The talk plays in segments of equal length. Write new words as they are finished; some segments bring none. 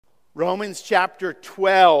Romans chapter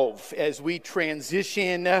 12, as we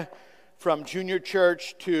transition from junior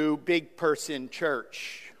church to big person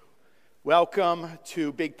church. Welcome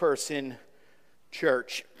to Big Person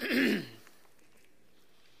Church.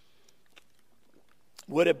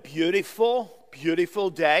 What a beautiful, beautiful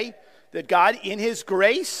day that God, in His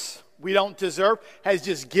grace, we don't deserve, has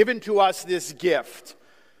just given to us this gift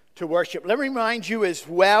to worship. Let me remind you as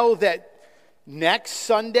well that next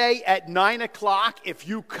Sunday at 9 o'clock, if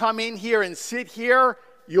you come in here and sit here,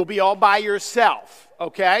 you'll be all by yourself,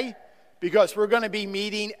 okay? Because we're going to be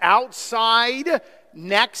meeting outside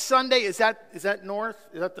next Sunday. Is that north?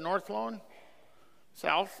 Is that the north lawn?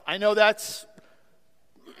 South? I know that's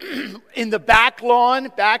in the back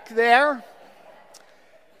lawn, back there.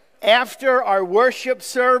 After our worship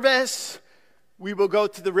service, we will go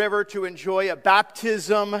to the river to enjoy a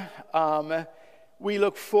baptism. We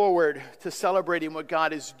look forward to celebrating what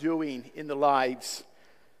God is doing in the lives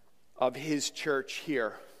of His church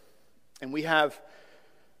here. And we have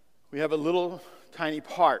a little tiny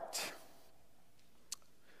part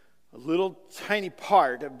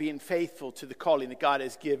of being faithful to the calling that God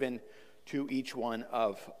has given to each one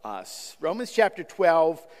of us. Romans chapter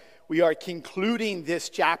 12, we are concluding this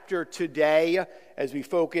chapter today as we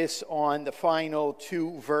focus on the final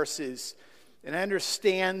two verses. And I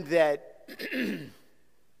understand that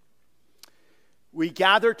we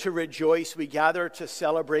gather to rejoice, we gather to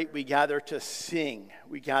celebrate, we gather to sing,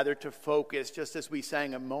 we gather to focus, just as we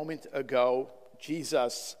sang a moment ago,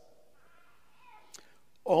 Jesus.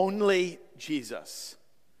 Only Jesus.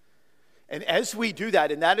 And as we do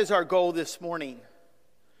that, and that is our goal this morning,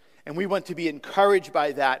 and we want to be encouraged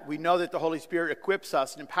by that. We know that the Holy Spirit equips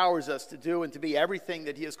us and empowers us to do and to be everything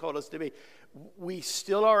that He has called us to be. We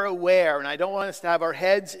still are aware, and I don't want us to have our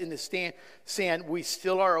heads in the sand, we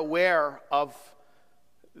still are aware of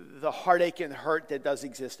the heartache and hurt that does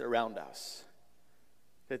exist around us.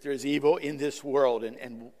 That there's evil in this world,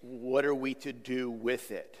 and what are we to do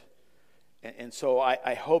with it? And so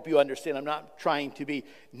I hope you understand, I'm not trying to be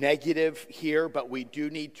negative here, but we do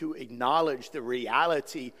need to acknowledge the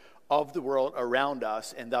reality of the world around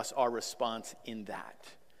us, and thus our response in that.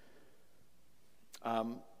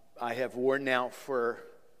 I have worn now for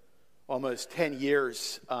almost 10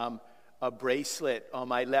 years a bracelet on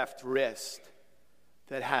my left wrist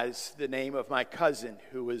that has the name of my cousin,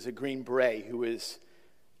 who was a Green Beret, who was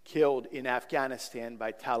killed in Afghanistan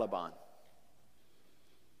by Taliban.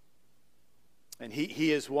 And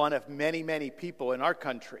he is one of many, many people in our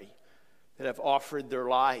country that have offered their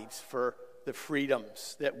lives for the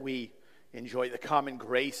freedoms that we enjoy, the common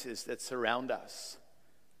graces that surround us.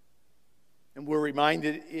 And we're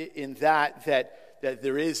reminded in that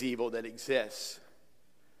there is evil that exists.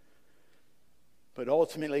 But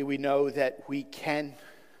ultimately we know that we can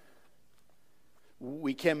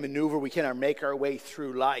maneuver, we can make our way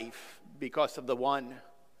through life because of the one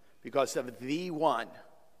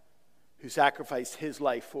who sacrificed His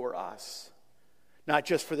life for us. Not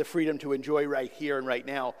just for the freedom to enjoy right here and right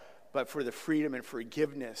now, but for the freedom and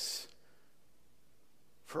forgiveness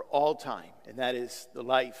for all time. And that is the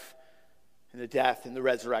life and the death and the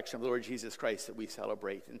resurrection of the Lord Jesus Christ that we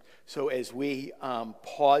celebrate. And so as we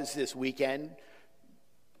pause this weekend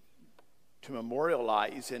to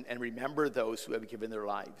memorialize and remember those who have given their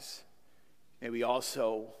lives, may we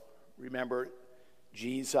also remember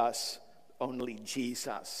Jesus, only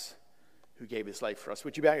Jesus, who gave His life for us.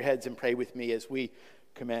 Would you bow your heads and pray with me as we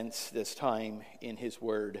commence this time in His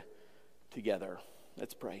Word together?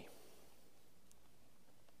 Let's pray.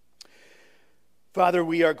 Father,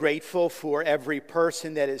 we are grateful for every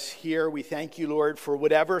person that is here. We thank you, Lord, for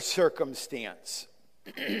whatever circumstance.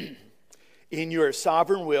 In your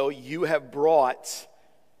sovereign will, you have brought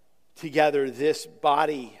together this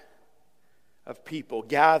body of people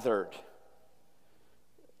gathered.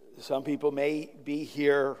 Some people may be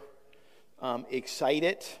here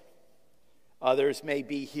excited. Others may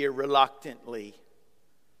be here reluctantly.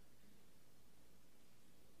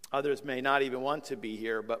 Others may not even want to be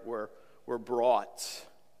here, but we're brought.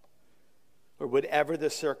 Or whatever the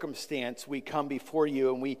circumstance, we come before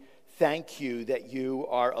you and we thank you that you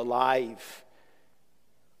are alive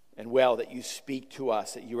and well, that you speak to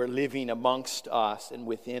us, that you are living amongst us and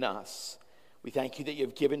within us. We thank you that you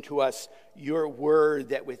have given to us your word,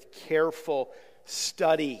 that with careful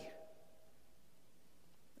study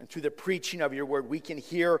and through the preaching of your word, we can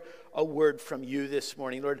hear a word from you this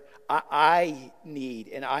morning. Lord, I need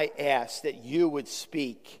and I ask that you would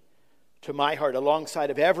speak to my heart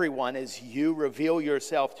alongside of everyone as you reveal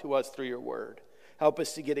yourself to us through your word. Help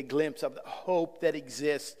us to get a glimpse of the hope that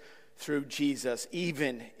exists through Jesus,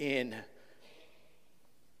 even in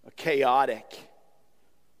a chaotic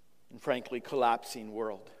and frankly collapsing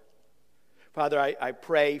world. Father, I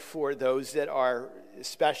pray for those that are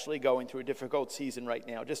especially going through a difficult season right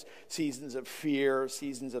now, just seasons of fear,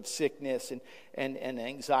 seasons of sickness and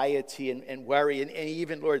anxiety and worry. And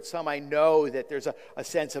even, Lord, some I know that there's a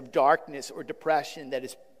sense of darkness or depression that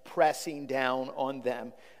is pressing down on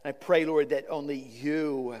them. And I pray, Lord, that only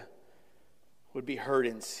you would be heard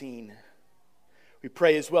and seen. We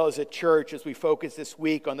pray as well as a church, as we focus this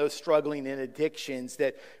week on those struggling in addictions,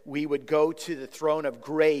 that we would go to the throne of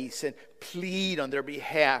grace and plead on their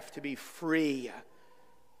behalf to be free,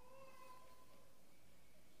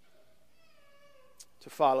 to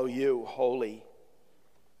follow you wholly.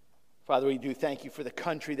 Father, we do thank you for the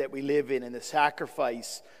country that we live in and the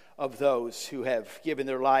sacrifice of those who have given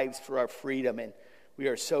their lives for our freedom, and we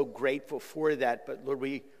are so grateful for that. But Lord,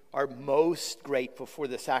 we are most grateful for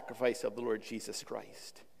the sacrifice of the Lord Jesus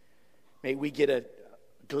Christ. May we get a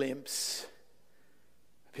glimpse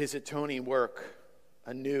of his atoning work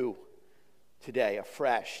anew today,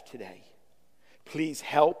 afresh today. Please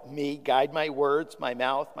help me guide my words, my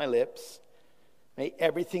mouth, my lips. May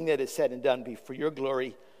everything that is said and done be for your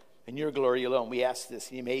glory and your glory alone. We ask this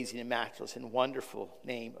in the amazing and matchless and wonderful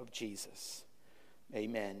name of Jesus.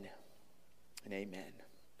 Amen and amen.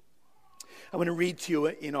 I want to read to you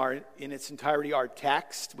in its entirety our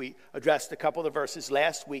text. We addressed a couple of the verses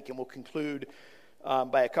last week, and we'll conclude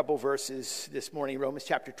by a couple verses this morning. Romans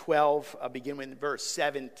chapter 12, begin with verse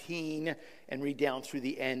 17 and read down through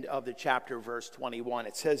the end of the chapter, verse 21.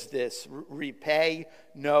 It says this: repay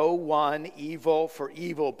no one evil for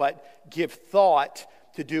evil, but give thought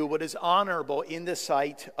to do what is honorable in the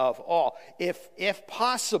sight of all. If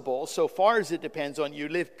possible, so far as it depends on you,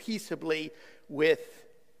 live peaceably with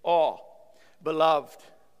all. Beloved,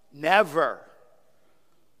 never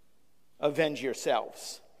avenge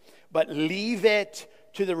yourselves, but leave it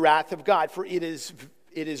to the wrath of God. For it is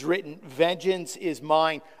written, vengeance is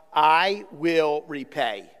mine, I will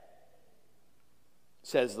repay,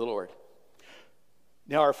 says the Lord.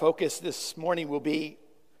 Now our focus this morning will be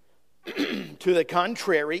to the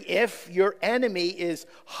contrary. If your enemy is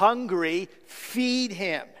hungry, feed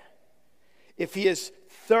him. If he is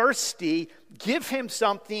thirsty, give him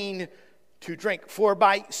something to drink. For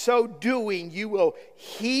by so doing, you will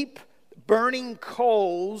heap burning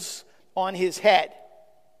coals on his head.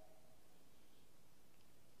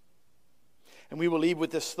 And we will leave with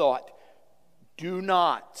this thought: do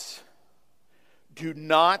not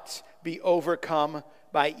be overcome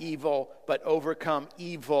by evil, but overcome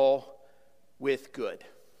evil with good.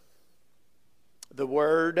 The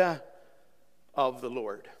word of the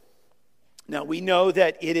Lord. Now we know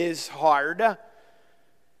that it is hard, and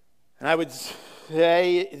I would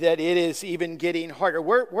say that it is even getting harder.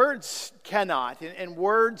 Words cannot, and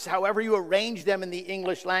words, however you arrange them in the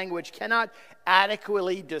English language, cannot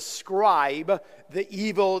adequately describe the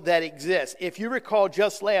evil that exists. If you recall,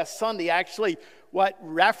 just last Sunday, actually, what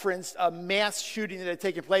referenced a mass shooting that had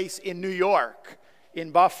taken place in New York,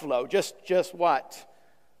 in Buffalo. Just what?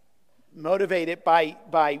 Motivated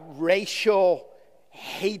by racial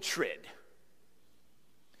hatred.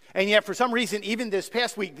 And yet, for some reason, even this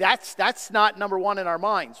past week, that's not number one in our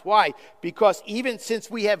minds. Why? Because even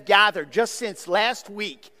since we have gathered, just since last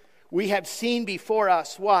week, we have seen before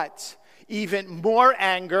us what? Even more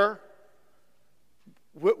anger.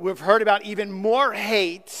 We've heard about even more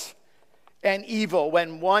hate and evil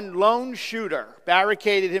when one lone shooter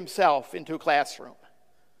barricaded himself into a classroom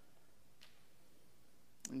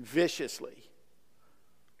and viciously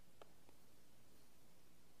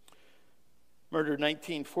murdered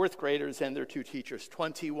 19 fourth graders and their 2 teachers,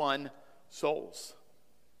 21 souls.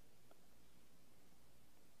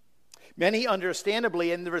 Many,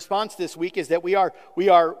 understandably, and the response this week is that we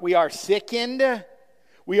are sickened,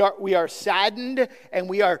 we are saddened, and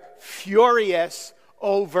we are furious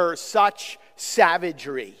over such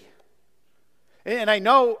savagery. And I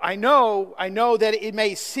know that it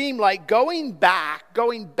may seem like going back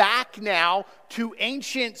now to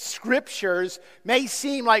ancient scriptures may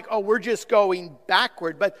seem like, oh, we're just going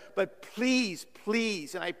backward. But please,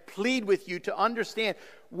 and I plead with you to understand,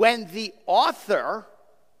 when the author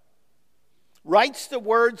writes the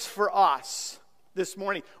words for us this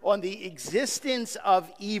morning on the existence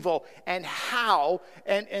of evil and how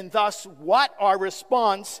and thus what our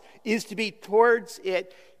response is to be towards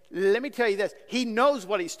it, let me tell you this: he knows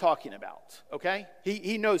what he's talking about, okay?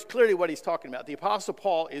 He knows clearly what he's talking about. The Apostle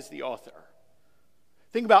Paul is the author.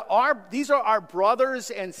 Think about these are our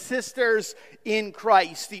brothers and sisters in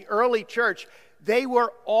Christ, the early church. They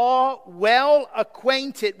were all well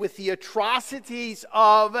acquainted with the atrocities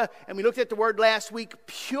of, and we looked at the word last week,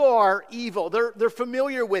 pure evil. They're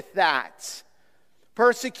familiar with that.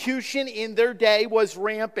 Persecution in their day was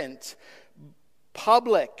rampant.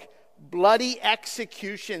 Public, bloody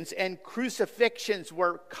executions and crucifixions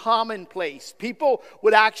were commonplace. People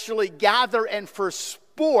would actually gather, and for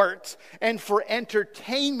sport and for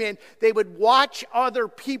entertainment, they would watch other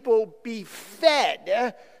people be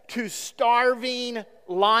fed to starving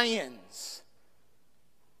lions.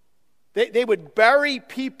 They would bury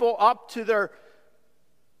people up to their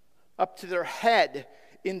head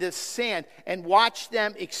in the sand and watch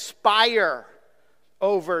them expire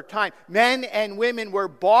over time. Men and women were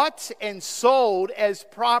bought and sold as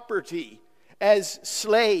property, as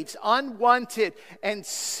slaves. Unwanted and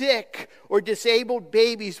sick or disabled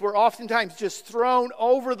babies were oftentimes just thrown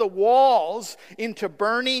over the walls into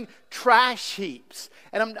burning trash heaps.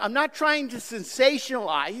 And I'm not trying to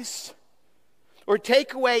sensationalize or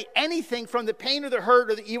take away anything from the pain or the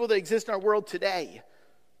hurt or the evil that exists in our world today.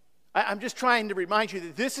 I'm just trying to remind you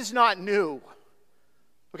that this is not new.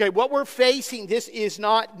 Okay, what we're facing, this is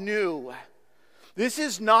not new. This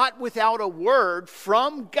is not without a word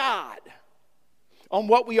from God on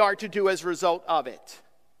what we are to do as a result of it.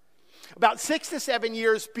 About 6 to 7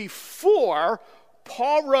 years before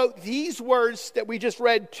Paul wrote these words that we just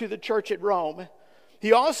read to the church at Rome,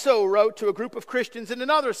 he also wrote to a group of Christians in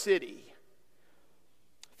another city,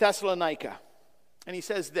 Thessalonica. And he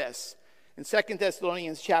says this in 2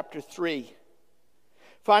 Thessalonians chapter 3.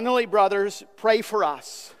 Finally, brothers, pray for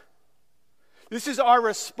us. This is our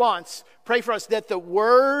response. Pray for us that the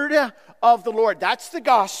word of the Lord, that's the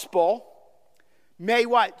gospel, may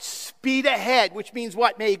what? Speed ahead, which means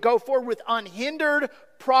what? May go forward with unhindered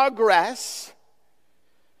progress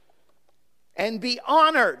and be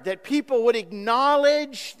honored, that people would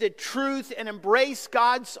acknowledge the truth and embrace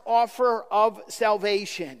God's offer of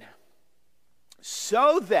salvation.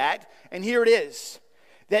 So that, and here it is,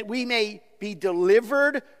 that we may be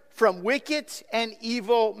delivered from wicked and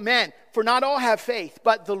evil men. For not all have faith,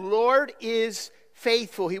 but the Lord is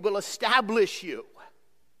faithful. He will establish you.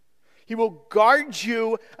 He will guard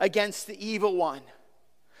you against the evil one.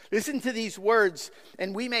 Listen to these words,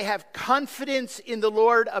 and we may have confidence in the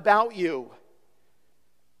Lord about you,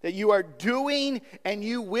 that you are doing and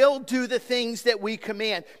you will do the things that we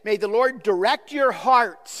command. May the Lord direct your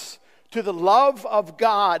hearts to the love of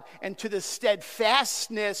God and to the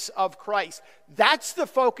steadfastness of Christ. That's the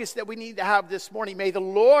focus that we need to have this morning. May the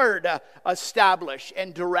Lord establish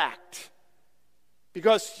and direct.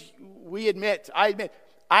 Because we admit,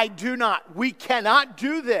 we cannot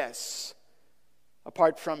do this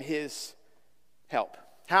apart from His help.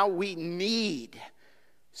 How we need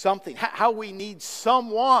something, how we need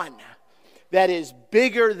someone that is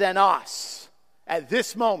bigger than us at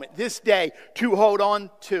this moment, this day, to hold on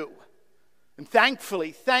to. And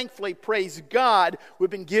thankfully, praise God, we've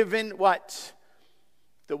been given what?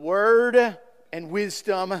 The word and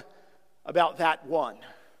wisdom about that one.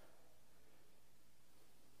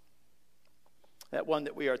 That one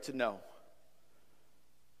that we are to know.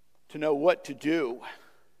 To know what to do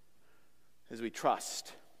as we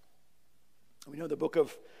trust. We know the book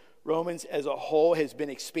of Romans as a whole has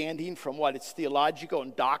been expanding from what? It's theological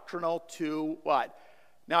and doctrinal to what?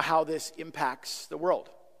 Now how this impacts the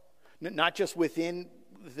world. Not just within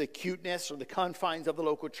the cuteness or the confines of the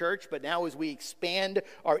local church, but now as we expand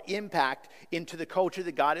our impact into the culture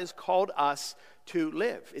that God has called us to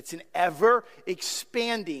live. It's an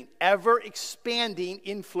ever-expanding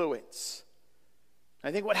influence.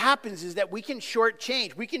 I think what happens is that we can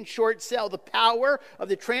shortchange, we can short sell the power of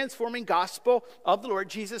the transforming gospel of the Lord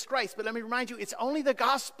Jesus Christ. But let me remind you, it's only the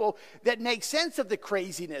gospel that makes sense of the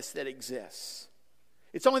craziness that exists.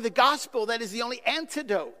 It's only the gospel that is the only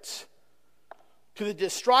antidote to the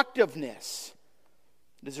destructiveness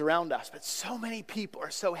that is around us. But so many people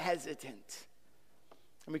are so hesitant.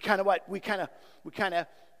 And we kind of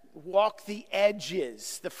walk the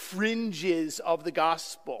edges, the fringes of the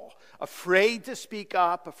gospel, afraid to speak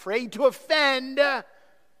up, afraid to offend,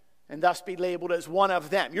 and thus be labeled as one of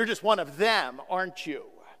them. You're just one of them, aren't you?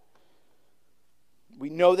 We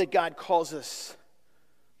know that God calls us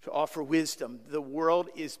to offer wisdom. The world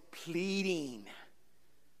is pleading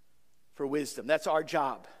for wisdom. That's our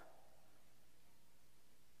job.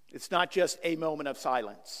 It's not just a moment of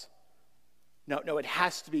silence. No, it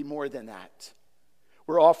has to be more than that.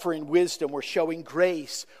 We're offering wisdom. We're showing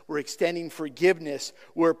grace. We're extending forgiveness.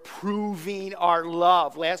 We're proving our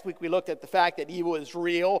love. Last week we looked at the fact that evil is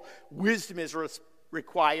real, wisdom is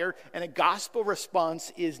required, and a gospel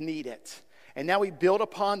response is needed. And now we build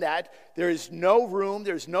upon that. There is no room,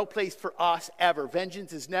 there's no place for us ever.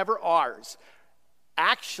 Vengeance is never ours.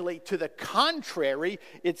 Actually, to the contrary,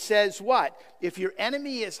 it says what? If your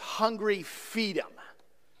enemy is hungry, feed him.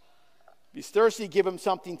 If he's thirsty, give him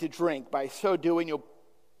something to drink. By so doing, you'll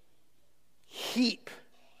heap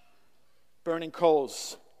burning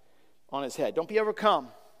coals on his head. Don't be overcome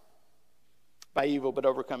by evil, but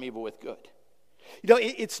overcome evil with good. You know,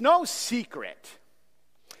 it's no secret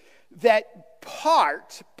that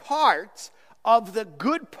part of the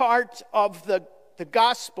good part of the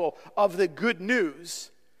gospel, of the good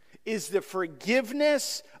news, is the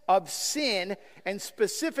forgiveness of sin, and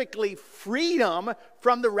specifically freedom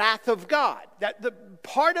from the wrath of God. That the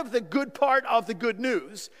part of the good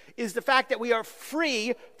news is the fact that we are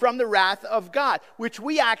free from the wrath of God, which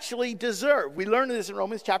we actually deserve. We learn this in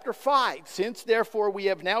Romans chapter 5. Since therefore we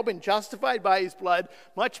have now been justified by his blood,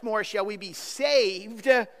 much more shall we be saved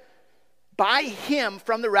by him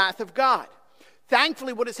from the wrath of God.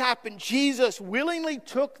 Thankfully, what has happened, Jesus willingly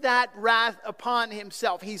took that wrath upon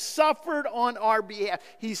himself. He suffered on our behalf.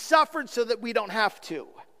 He suffered so that we don't have to.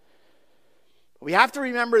 We have to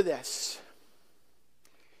remember this.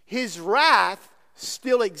 His wrath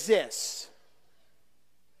still exists.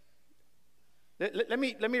 Let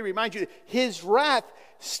me remind you, his wrath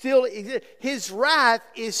still exists. His wrath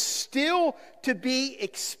is still to be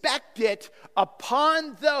expected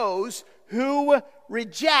upon those who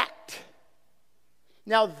reject.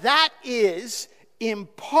 Now that is in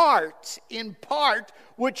part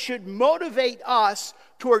what should motivate us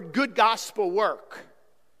toward good gospel work.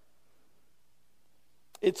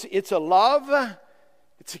 It's a love,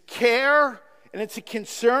 it's a care, and it's a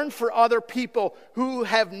concern for other people who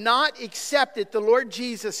have not accepted the Lord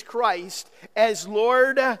Jesus Christ as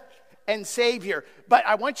Lord and Savior. But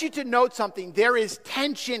I want you to note something. There is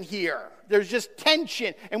tension here. There's just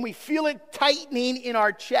tension, and we feel it tightening in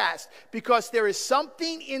our chest because there is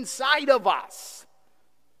something inside of us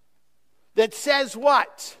that says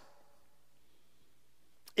what?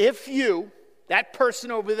 If you, that person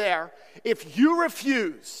over there, if you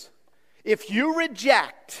refuse, if you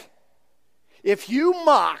reject, if you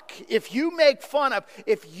mock, if you make fun of,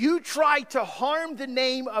 if you try to harm the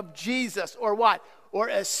name of Jesus, or what? Or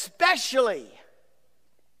especially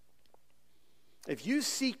if you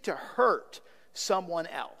seek to hurt someone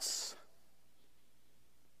else,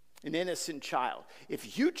 an innocent child,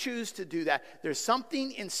 if you choose to do that, there's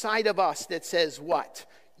something inside of us that says what?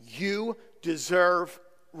 You deserve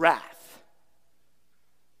wrath.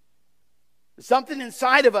 There's something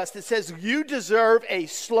inside of us that says you deserve a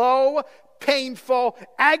slow, painful,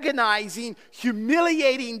 agonizing,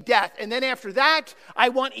 humiliating death. And then after that, I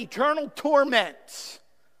want eternal torment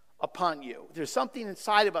upon you. There's something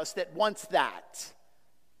inside of us that wants that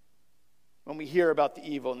when we hear about the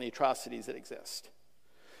evil and the atrocities that exist.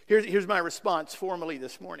 Here's my response formally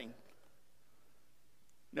this morning.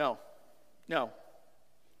 No,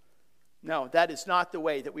 that is not the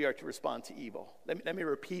way that we are to respond to evil. Let me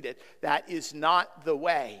repeat it. That is not the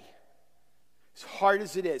way. As hard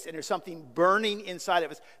as it is, and there's something burning inside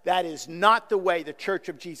of us, that is not the way the Church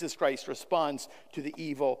of Jesus Christ responds to the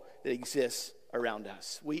evil that exists around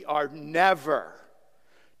us. We are never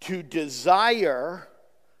to desire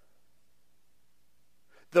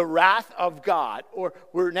the wrath of God, or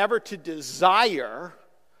we're never to desire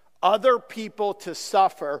other people to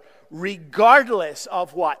suffer regardless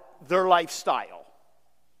of what? Their lifestyle.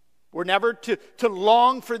 We're never to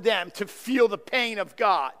long for them to feel the pain of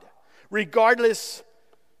God, regardless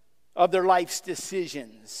of their life's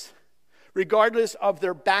decisions, regardless of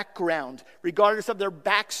their background, regardless of their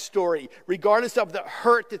backstory, regardless of the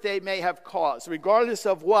hurt that they may have caused, regardless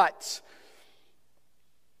of what?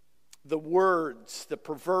 The words, the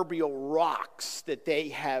proverbial rocks that they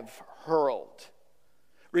have hurled,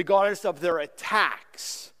 regardless of their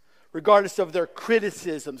attacks, regardless of their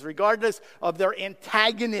criticisms, regardless of their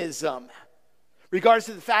antagonism, regardless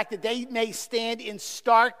of the fact that they may stand in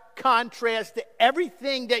stark contrast to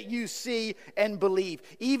everything that you see and believe,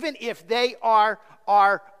 even if they are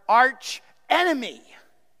our arch enemy,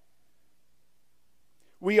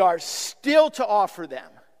 we are still to offer them.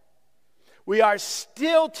 We are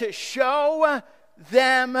still to show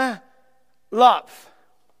them love.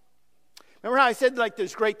 Remember how I said like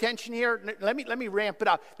there's great tension here? Let me ramp it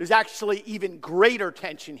up. There's actually even greater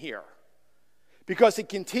tension here, because it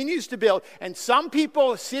continues to build. And some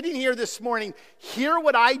people sitting here this morning hear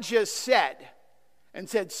what I just said and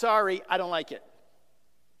said, sorry, I don't like it.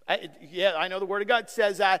 I know the Word of God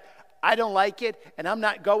says that. I don't like it, and I'm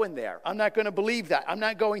not going there. I'm not going to believe that. I'm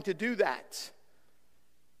not going to do that.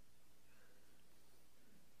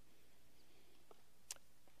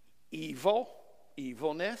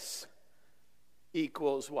 Evilness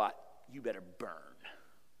equals what? You better burn.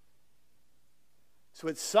 So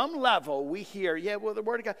at some level, we hear, yeah, well, the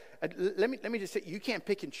Word of God, let me just say, you can't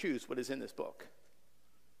pick and choose what is in this book.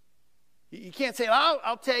 You can't say, oh,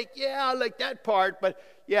 I like that part, but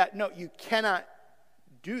yeah, no, you cannot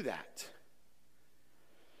do that.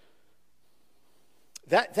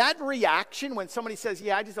 That reaction when somebody says,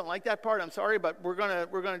 yeah, I just don't like that part, I'm sorry, but we're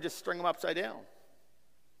gonna just string them upside down.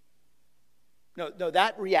 No,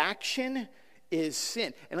 that reaction is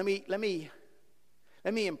sin. And let me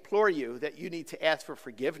implore you that you need to ask for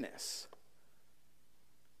forgiveness.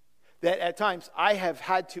 That at times I have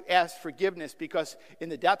had to ask forgiveness because in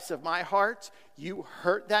the depths of my heart, you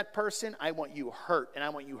hurt that person, I want you hurt, and I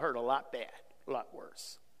want you hurt a lot bad, a lot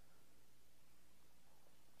worse.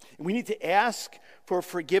 And we need to ask for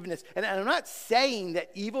forgiveness. And I'm not saying that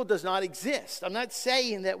evil does not exist. I'm not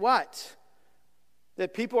saying that what?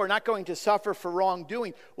 That people are not going to suffer for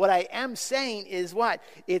wrongdoing. What I am saying is what?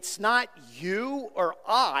 It's not you or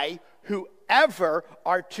I who ever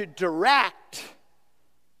are to direct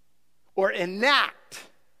or enact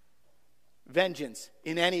vengeance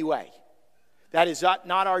in any way. That is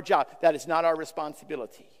not our job. That is not our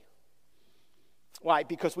responsibility. Why?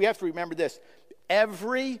 Because we have to remember this.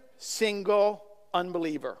 Every single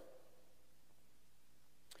unbeliever,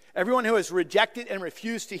 everyone who has rejected and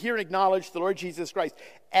refused to hear and acknowledge the Lord Jesus Christ,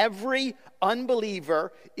 every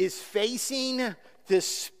unbeliever is facing the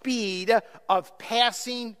speed of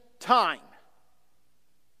passing time.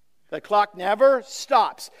 The clock never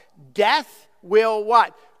stops. Death will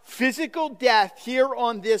what? Physical death here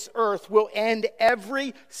on this earth will end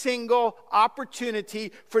every single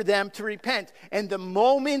opportunity for them to repent. And the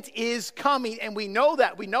moment is coming, and we know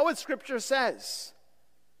that. We know what Scripture says.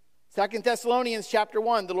 2 Thessalonians chapter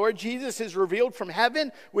 1, the Lord Jesus is revealed from heaven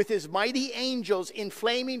with his mighty angels in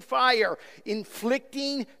flaming fire,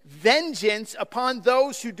 inflicting vengeance upon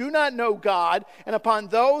those who do not know God and upon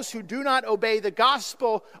those who do not obey the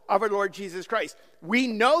gospel of our Lord Jesus Christ. We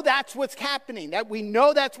know that's what's happening, that we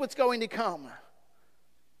know that's what's going to come.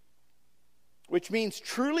 Which means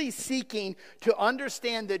truly seeking to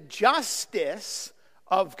understand the justice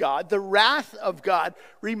of God, the wrath of God,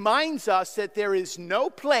 reminds us that there is no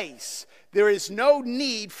place, there is no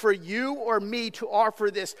need for you or me to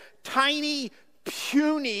offer this tiny,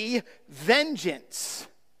 puny vengeance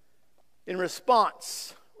in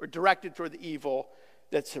response or directed toward the evil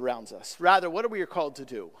that surrounds us. Rather, what are we called to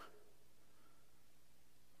do?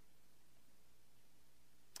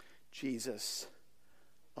 Jesus,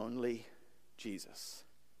 only Jesus.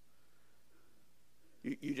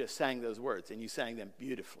 You just sang those words, and you sang them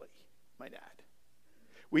beautifully, might add.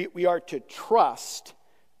 We are to trust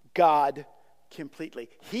God completely.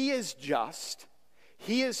 He is just.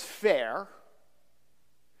 He is fair.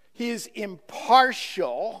 He is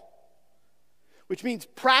impartial, which means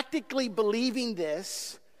practically believing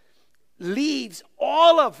this leaves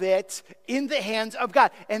all of it in the hands of God.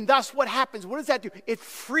 And thus what happens? What does that do? It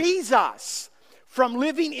frees us from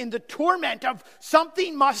living in the torment of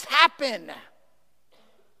something must happen.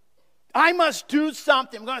 I must do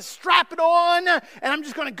something. I'm going to strap it on, and I'm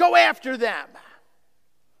just going to go after them.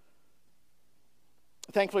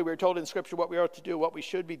 Thankfully, we're told in Scripture what we are to do, what we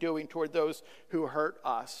should be doing toward those who hurt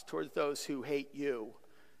us, toward those who hate you,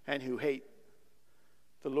 and who hate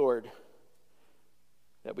the Lord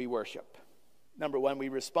that we worship. Number one, we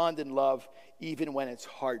respond in love even when it's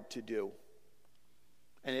hard to do.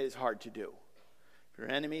 And it is hard to do. If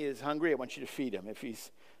your enemy is hungry, I want you to feed him. If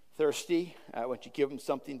he's thirsty, I want you to give him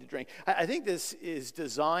something to drink. I think this is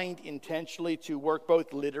designed intentionally to work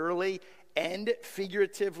both literally and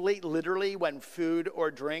figuratively. Literally when food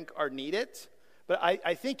or drink are needed. But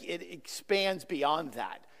I think it expands beyond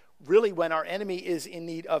that. Really when our enemy is in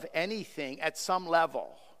need of anything at some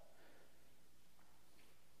level.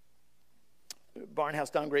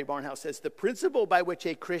 Don Gray Barnhouse says, the principle by which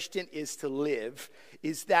a Christian is to live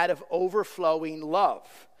is that of overflowing love,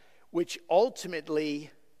 which will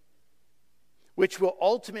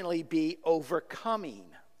ultimately be overcoming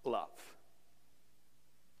love.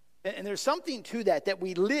 And there's something to that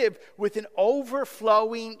we live with an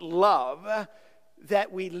overflowing love,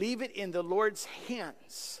 that we leave it in the Lord's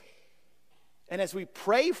hands. And as we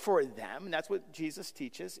pray for them, and that's what Jesus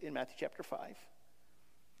teaches in Matthew chapter 5,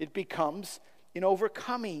 it becomes an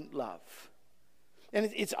overcoming love. And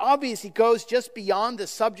it's obvious he goes just beyond the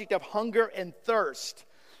subject of hunger and thirst.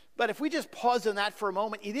 But if we just pause on that for a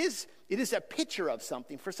moment, it is a picture of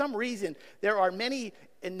something. For some reason, there are many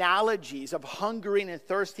analogies of hungering and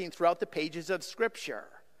thirsting throughout the pages of Scripture.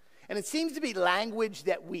 And it seems to be language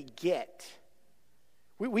that we get.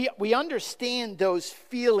 We understand those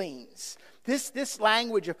feelings. This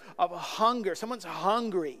language of hunger, someone's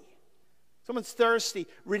hungry, someone's thirsty,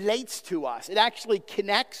 relates to us. It actually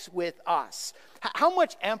connects with us. How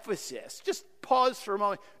much emphasis, just pause for a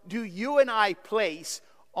moment, do you and I place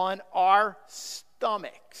on our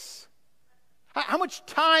stomachs? How much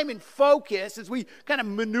time and focus, as we kind of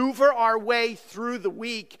maneuver our way through the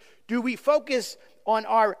week, do we focus on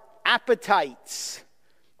our appetites,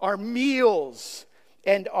 our meals,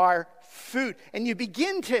 and our food? And you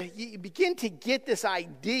begin to get this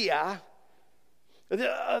idea,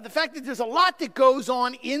 the fact that there's a lot that goes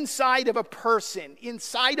on inside of a person,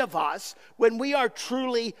 inside of us, when we are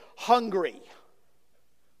truly hungry.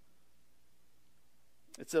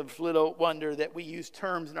 It's of little wonder that we use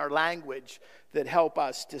terms in our language that help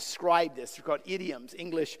us describe this. They're called idioms,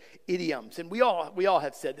 English idioms. And we all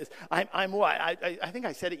have said this. I'm what? I think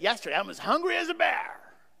I said it yesterday. I'm as hungry as a bear.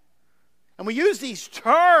 And we use these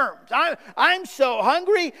terms. I'm so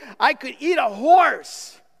hungry, I could eat a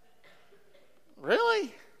horse.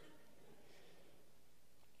 Really?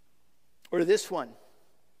 Or this one.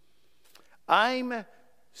 I'm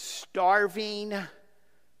starving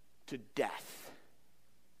to death.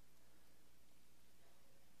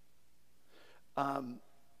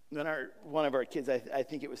 One of our kids, I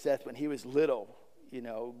think it was Seth, when he was little,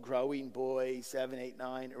 growing boy, 7, 8,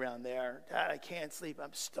 9, around there. Dad, I can't sleep.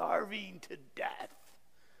 I'm starving to death.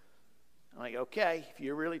 I'm like, okay, if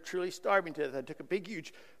you're really, truly starving to death. I took a big,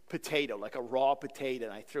 huge potato, like a raw potato,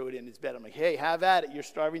 and I threw it in his bed. I'm like, hey, have at it. You're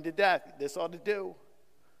starving to death. This ought to do.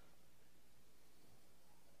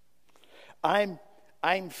 I'm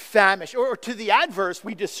famished. Or to the adverse,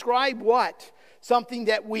 we describe what? Something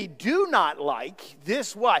that we do not like.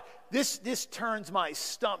 This what? This turns my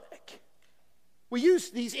stomach. We use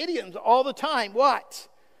these idioms all the time. What?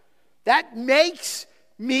 That makes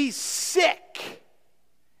me sick.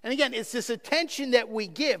 And again, it's this attention that we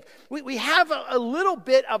give. We have a little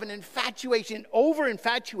bit of an infatuation,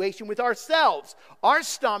 over-infatuation with ourselves, our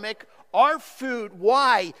stomach, our food.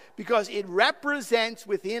 Why? Because it represents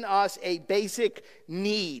within us a basic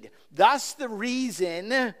need. Thus the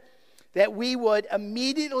reason that we would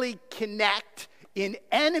immediately connect an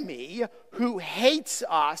enemy who hates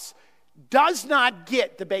us does not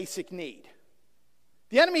get the basic need.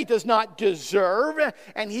 The enemy does not deserve,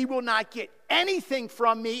 and he will not get anything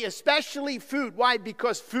from me, especially food. Why?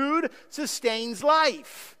 Because food sustains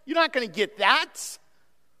life. You're not going to get that.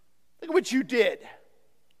 Look at what you did.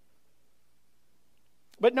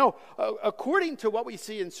 But no, according to what we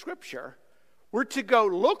see in Scripture, we're to go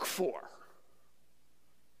look for.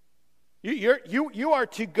 You are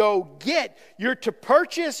to go get, you're to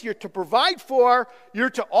purchase, you're to provide for,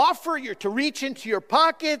 you're to offer, you're to reach into your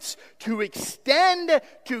pockets, to extend,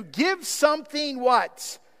 to give something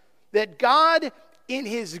what? That God in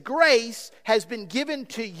His grace has been given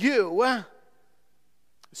to you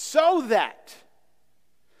so that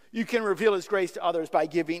you can reveal His grace to others by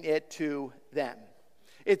giving it to them.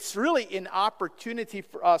 It's really an opportunity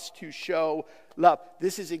for us to show love.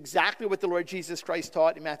 This is exactly what the Lord Jesus Christ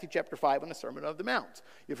taught in Matthew chapter 5 on the Sermon on the Mount.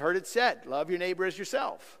 You've heard it said, love your neighbor as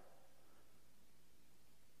yourself.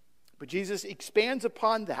 But Jesus expands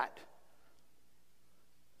upon that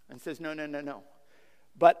and says, no.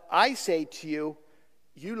 But I say to you,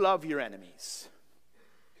 you love your enemies.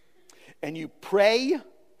 And you pray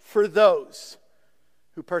for those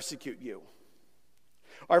who persecute you.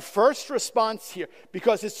 Our first response here,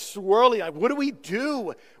 because it's swirling, what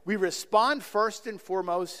do? We respond first and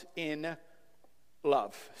foremost in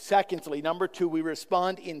love. Secondly, number 2, we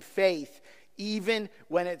respond in faith, even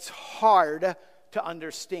when it's hard to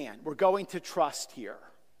understand. We're going to trust here.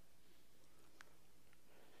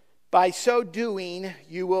 By so doing,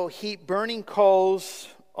 you will heap burning coals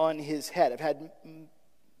on his head. I've had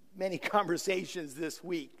many conversations this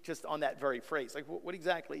week just on that very phrase. Like, what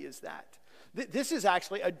exactly is that? This is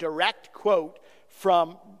actually a direct quote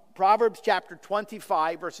from Proverbs chapter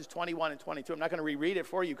 25, verses 21 and 22. I'm not going to reread it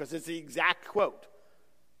for you because it's the exact quote.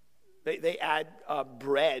 They add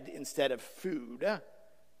bread instead of food.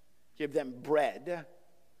 Give them bread.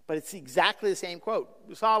 But it's exactly the same quote.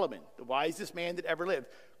 Solomon, the wisest man that ever lived,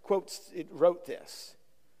 wrote this.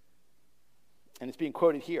 And it's being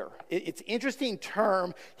quoted here. It's an interesting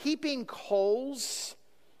term, heaping coals.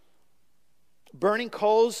 Burning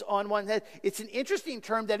coals on one's head. It's an interesting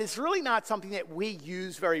term that is really not something that we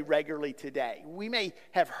use very regularly today. We may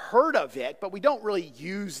have heard of it, but we don't really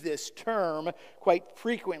use this term quite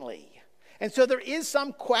frequently. And so there is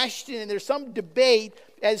some question and there's some debate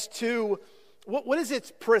as to what is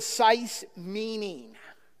its precise meaning.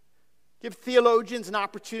 Give theologians an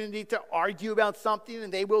opportunity to argue about something,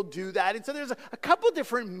 and they will do that. And so there's a couple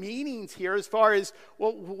different meanings here as far as,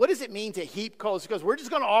 well, what does it mean to heap coals? Because we're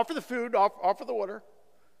just going to offer the food, offer the water.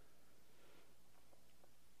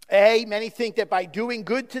 Many think that by doing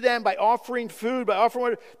good to them, by offering food, by offering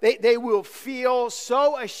water, they will feel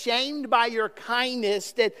so ashamed by your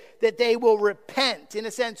kindness that they will repent. In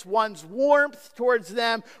a sense, one's warmth towards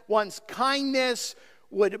them, one's kindness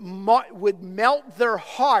would melt their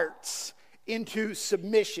hearts into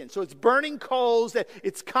submission. So it's burning coals, that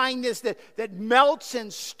it's kindness that melts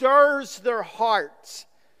and stirs their hearts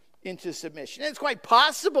into submission. And it's quite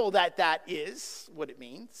possible that that is what it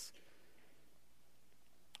means.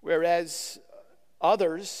 Whereas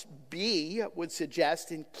others, B, would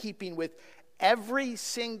suggest, in keeping with every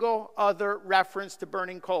single other reference to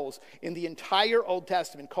burning coals in the entire Old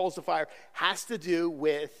Testament, coals of fire, has to do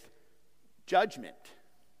with judgment.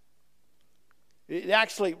 It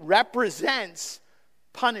actually represents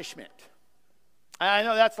punishment. I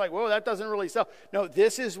know that's like, whoa, that doesn't really sell. No,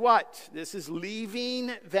 this is what? This is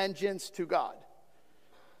leaving vengeance to God.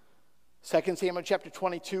 2 Samuel chapter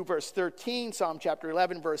 22, verse 13, Psalm chapter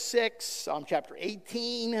 11, verse 6, Psalm chapter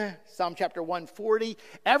 18, Psalm chapter 140.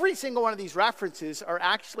 Every single one of these references are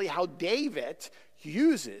actually how David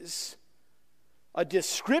uses a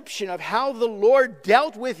description of how the Lord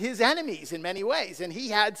dealt with his enemies in many ways. And he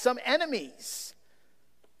had some enemies.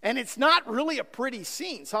 And it's not really a pretty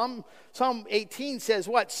scene. Psalm 18 says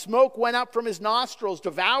what? Smoke went up from his nostrils,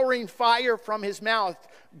 devouring fire from his mouth.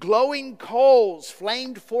 Glowing coals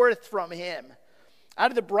flamed forth from him. Out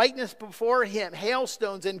of the brightness before him,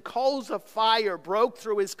 hailstones and coals of fire broke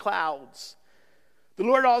through his clouds. The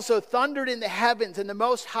Lord also thundered in the heavens, and the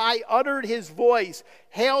Most High uttered his voice,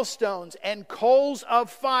 hailstones and coals of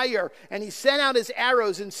fire. And he sent out his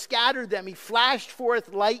arrows and scattered them. He flashed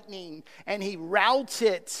forth lightning, and he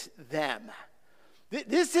routed them.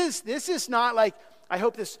 This is not like, I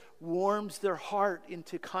hope this warms their heart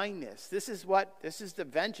into kindness. This is the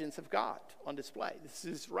vengeance of God on display. This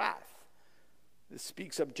is wrath. This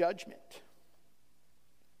speaks of judgment.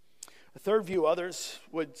 A third view, others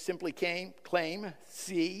would simply claim,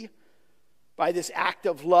 see, by this act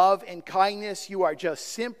of love and kindness, you are just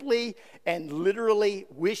simply and literally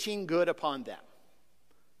wishing good upon them.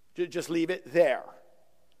 Just leave it there.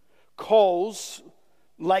 Coals,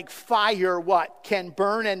 like fire, what? Can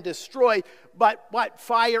burn and destroy, but what?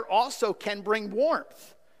 Fire also can bring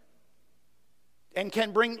warmth and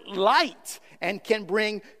can bring light and can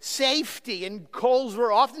bring safety. And coals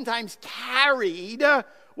were oftentimes carried,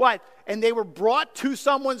 what? And they were brought to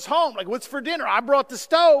someone's home. Like, what's for dinner? I brought the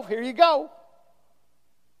stove. Here you go.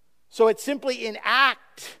 So it's simply an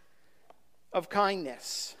act of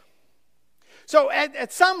kindness. So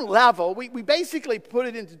at some level, we basically put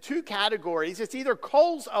it into two categories. It's either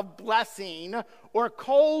coals of blessing or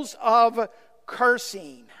coals of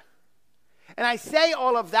cursing. And I say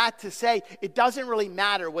all of that to say it doesn't really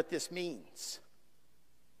matter what this means.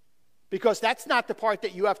 Because that's not the part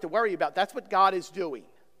that you have to worry about. That's what God is doing.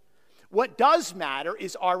 What does matter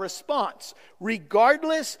is our response,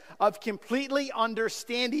 regardless of completely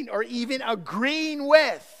understanding or even agreeing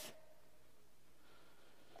with.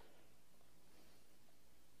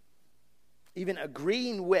 Even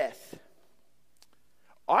agreeing with.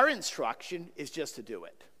 Our instruction is just to do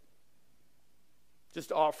it.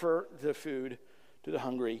 Just offer the food to the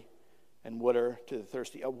hungry and water to the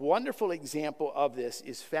thirsty. A wonderful example of this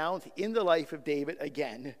is found in the life of David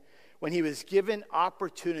again, when he was given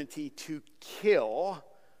opportunity to kill,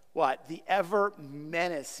 what? The ever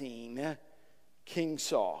menacing King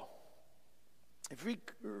Saul. If we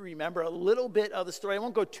remember a little bit of the story, I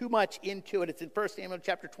won't go too much into it. It's in 1 Samuel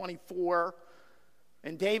chapter 24.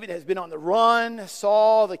 And David has been on the run.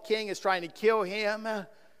 Saul, the king, is trying to kill him.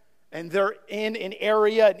 And they're in an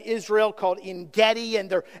area in Israel called En-Gedi. And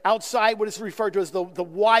they're outside what is referred to as the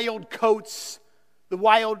wild coats. The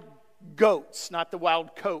wild goats, not the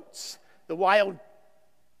wild coats. The wild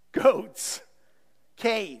goats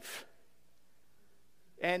cave.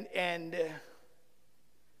 And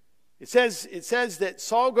it says that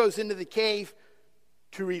Saul goes into the cave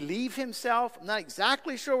to relieve himself. I'm not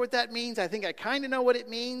exactly sure what that means. I think I kind of know what it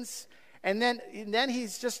means. And then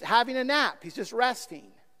he's just having a nap. He's just resting.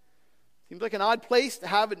 Seems like an odd place to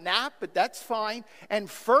have a nap, but that's fine. And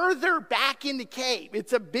further back in the cave,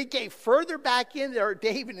 it's a big cave. Further back in there are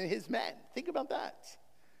David and his men. Think about that.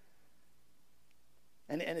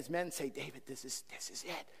 And his men say, David, this is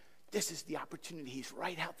it. This is the opportunity. He's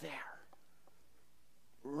right out there.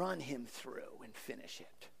 Run him through and finish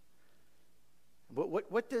it. But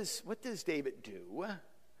what does David do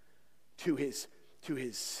to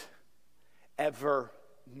his ever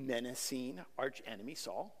menacing arch enemy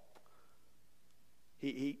Saul?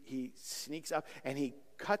 He sneaks up and he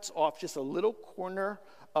cuts off just a little corner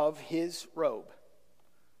of his robe.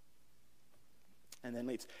 and then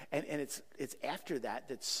leaves. And it's after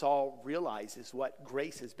that Saul realizes what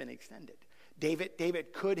grace has been extended.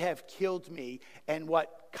 David could have killed me, and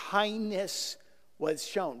what kindness was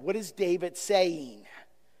shown. What is David saying?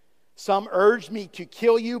 Some urged me to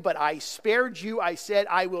kill you, but I spared you. I said,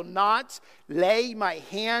 I will not lay my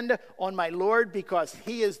hand on my Lord because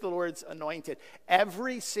he is the Lord's anointed.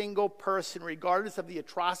 Every single person, regardless of the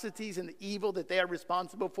atrocities and the evil that they are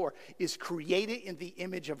responsible for, is created in the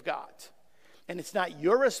image of God. And it's not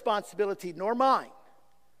your responsibility nor mine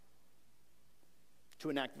to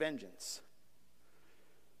enact vengeance.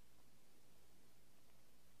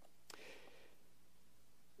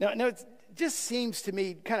 Now it just seems to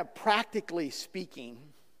me, kind of practically speaking,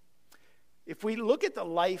 if we look at the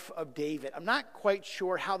life of David, I'm not quite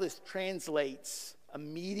sure how this translates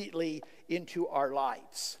immediately into our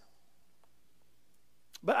lives.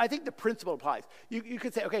 But I think the principle applies. You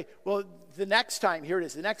could say, okay, well, the next time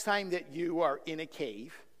that you are in a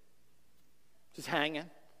cave, just hanging,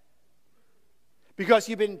 because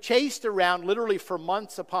you've been chased around literally for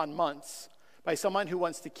months upon months by someone who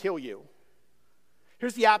wants to kill you.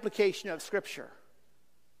 Here's the application of Scripture.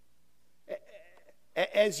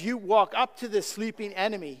 As you walk up to the sleeping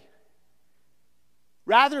enemy,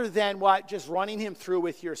 rather than just running him through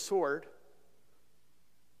with your sword,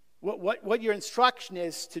 what your instruction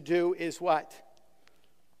is to do is what?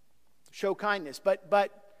 Show kindness. But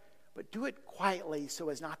do it quietly so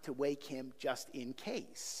as not to wake him just in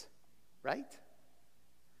case. Right?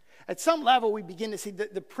 At some level, we begin to see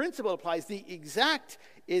that the principle applies. The exact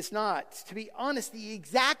is not. To be honest, the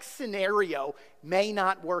exact scenario may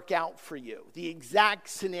not work out for you. The exact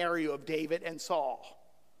scenario of David and Saul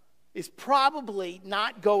is probably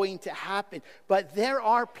not going to happen. But there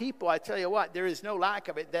are people, I tell you what, there is no lack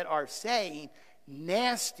of it, that are saying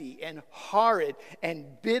nasty and horrid and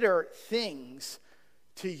bitter things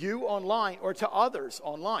to you online or to others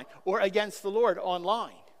online or against the Lord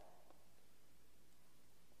online.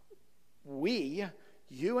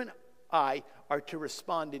 You and I, are to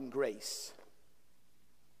respond in grace.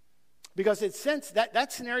 Because it's since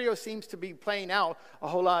that scenario seems to be playing out a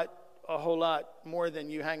whole lot more than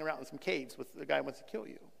you hang around in some caves with the guy who wants to kill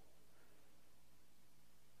you.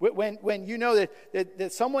 When you know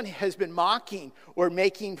that someone has been mocking or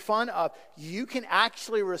making fun of, you can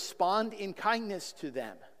actually respond in kindness to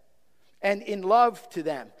them and in love to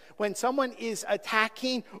them. When someone is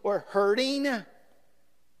attacking or hurting,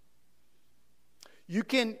 you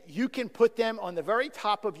can put them on the very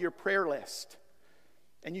top of your prayer list,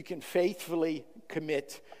 and you can faithfully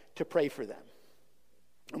commit to pray for them.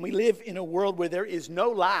 And we live in a world where there is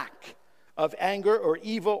no lack of anger or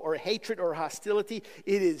evil or hatred or hostility.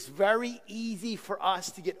 It is very easy for us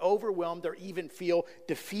to get overwhelmed or even feel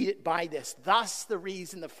defeated by this. Thus, the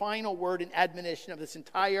reason, the final word and admonition of this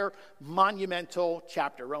entire monumental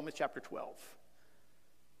chapter, Romans chapter 12.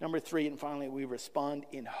 Number 3, and finally, we respond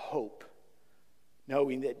in hope,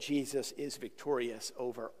 knowing that Jesus is victorious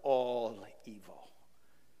over all evil.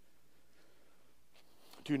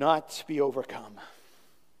 Do not be overcome.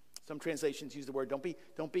 Some translations use the word,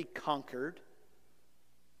 don't be conquered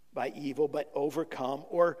by evil, but overcome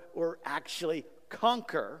or actually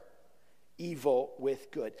conquer evil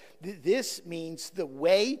with good. This means the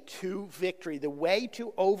way to victory, the way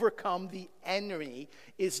to overcome the enemy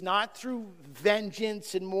is not through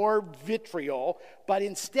vengeance and more vitriol, but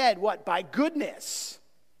instead what? By goodness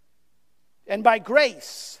and by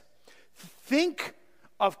grace. Think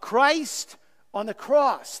of Christ on the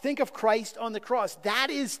cross. Think of Christ on the cross. That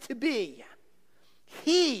is to be.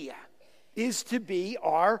 He is to be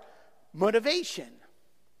our motivation.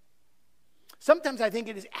 Sometimes I think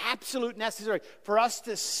it is absolutely necessary for us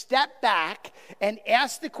to step back and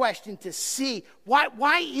ask the question to see why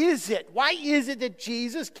is it that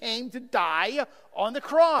Jesus came to die on the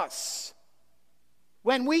cross?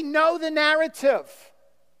 When we know the narrative,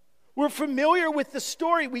 we're familiar with the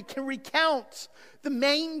story, we can recount the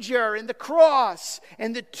manger and the cross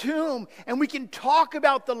and the tomb, and we can talk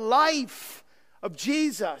about the life of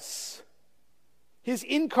Jesus. His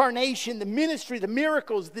incarnation, the ministry, the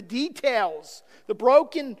miracles, the details, the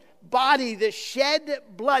broken body, the shed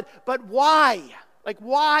blood. But why?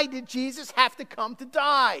 Why did Jesus have to come to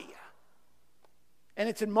die? And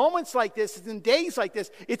it's in moments like this, it's in days like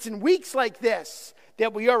this, it's in weeks like this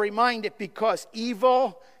that we are reminded because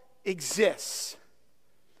evil exists.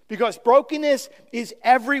 Because brokenness is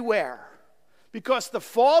everywhere. Because the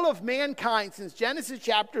fall of mankind since Genesis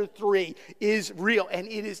chapter 3 is real, and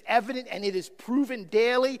it is evident, and it is proven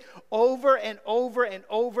daily over and over and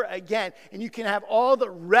over again. And you can have all the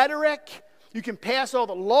rhetoric, you can pass all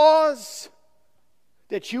the laws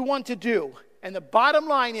that you want to do, and the bottom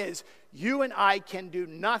line is You and I can do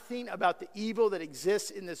nothing about the evil that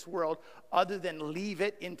exists in this world other than leave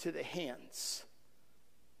it into the hands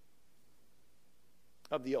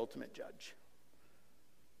of the ultimate judge.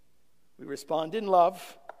 We respond in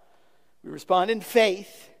love, we respond in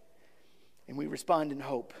faith, and we respond in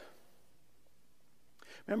hope.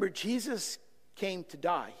 Remember, Jesus came to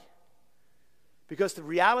die because the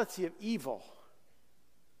reality of evil,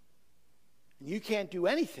 and you can't do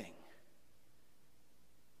anything.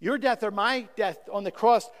 Your death or my death on the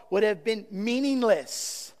cross would have been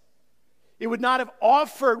meaningless. It would not have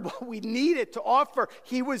offered what we needed to offer.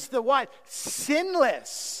 He was the what?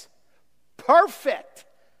 Sinless, perfect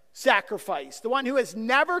sacrifice. The one who has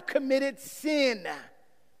never committed sin.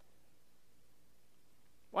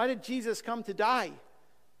 Why did Jesus come to die?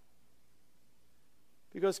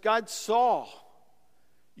 Because God saw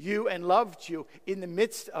you and loved you in the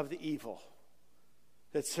midst of the evil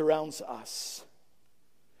that surrounds us.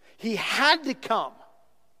 He had to come,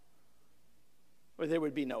 or there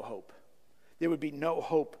would be no hope. There would be no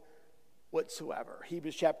hope whatsoever.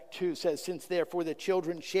 Hebrews chapter 2 says, since therefore the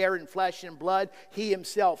children share in flesh and blood, he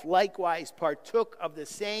himself likewise partook of the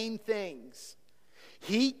same things.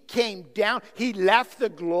 He came down, he left the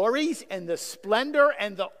glories and the splendor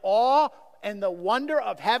and the awe and the wonder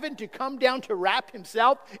of heaven to come down to wrap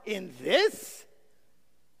himself in this.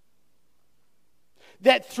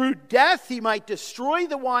 That through death he might destroy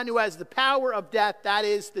the one who has the power of death, that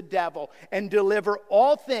is the devil, and deliver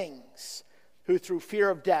all things who through fear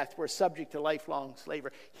of death were subject to lifelong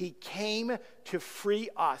slavery. He came to free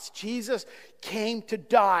us. Jesus came to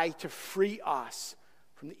die to free us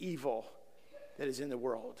from the evil that is in the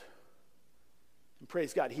world. And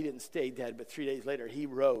praise God, he didn't stay dead, but 3 days later he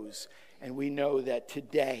rose. And we know that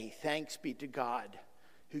today, thanks be to God,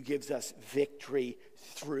 who gives us victory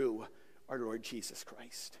through our Lord Jesus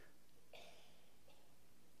Christ.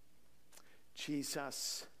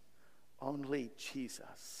 Jesus, only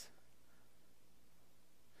Jesus,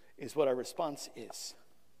 is what our response is.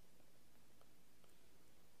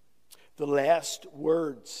 The last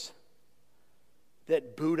words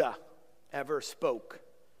that Buddha ever spoke,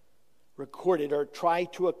 recorded, are try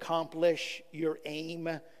to accomplish your aim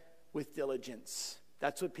with diligence.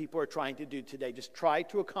 That's what people are trying to do today. Just try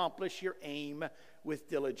to accomplish your aim with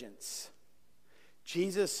diligence.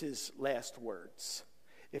 Jesus' last words,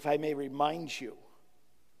 if I may remind you,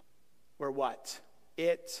 were what?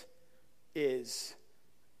 It is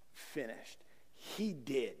finished. He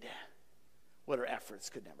did what our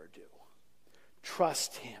efforts could never do.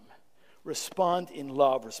 Trust him. Respond in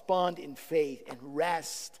love. Respond in faith. And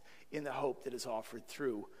rest in the hope that is offered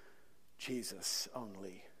through Jesus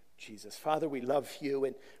only. Jesus. Father, we love you,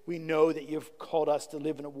 and we know that you've called us to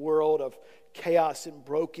live in a world of chaos and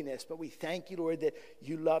brokenness, but we thank you, Lord, that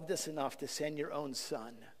you loved us enough to send your own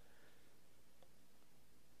Son.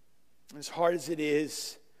 As hard as it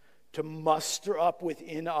is to muster up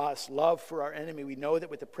within us love for our enemy, we know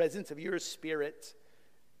that with the presence of your Spirit,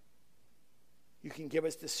 you can give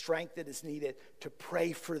us the strength that is needed to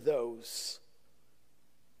pray for those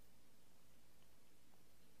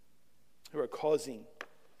who are causing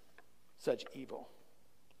such evil.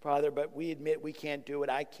 Father, but we admit we can't do it.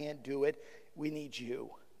 I can't do it. We need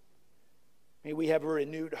you. May we have a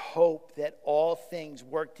renewed hope that all things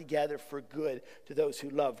work together for good to those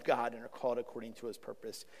who love God and are called according to his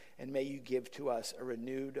purpose. And may you give to us a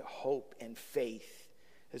renewed hope and faith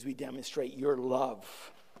as we demonstrate your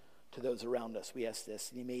love to those around us. We ask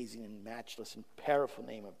this in the amazing and matchless and powerful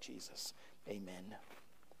name of Jesus. Amen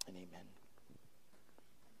and amen.